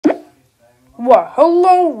Well,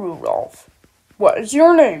 hello, Rudolph. What is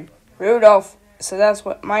your name? Rudolph. So that's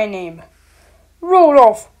what my name.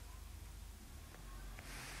 Rudolph.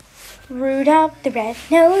 Rudolph the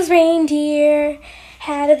red-nosed reindeer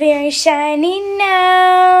had a very shiny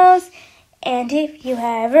nose, and if you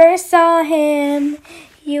ever saw him,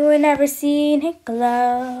 you would never seen it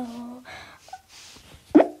glow.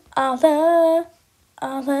 All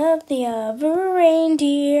of the other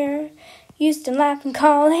reindeer used to laugh and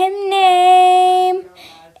call him name,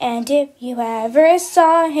 and if you ever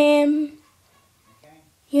saw him,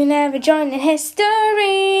 you never joined in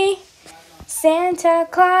history. Santa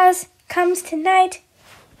Claus comes tonight.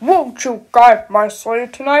 Won't you guide my sleigh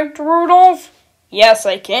tonight, Rudolph? Yes,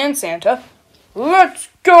 I can, Santa. Let's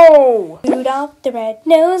go! Rudolph the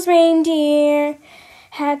red-nosed reindeer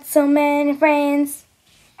had so many friends: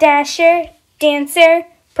 Dasher, Dancer,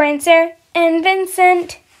 Prancer, and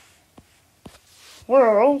Vincent.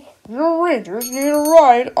 Well, your rangers need a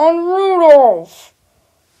ride on Rudolph.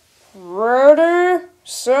 Ready,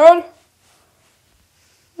 set,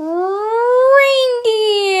 reindeer!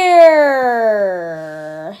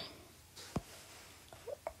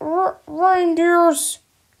 Reindeers,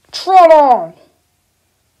 trot on!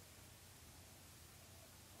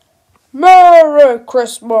 Merry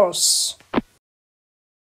Christmas!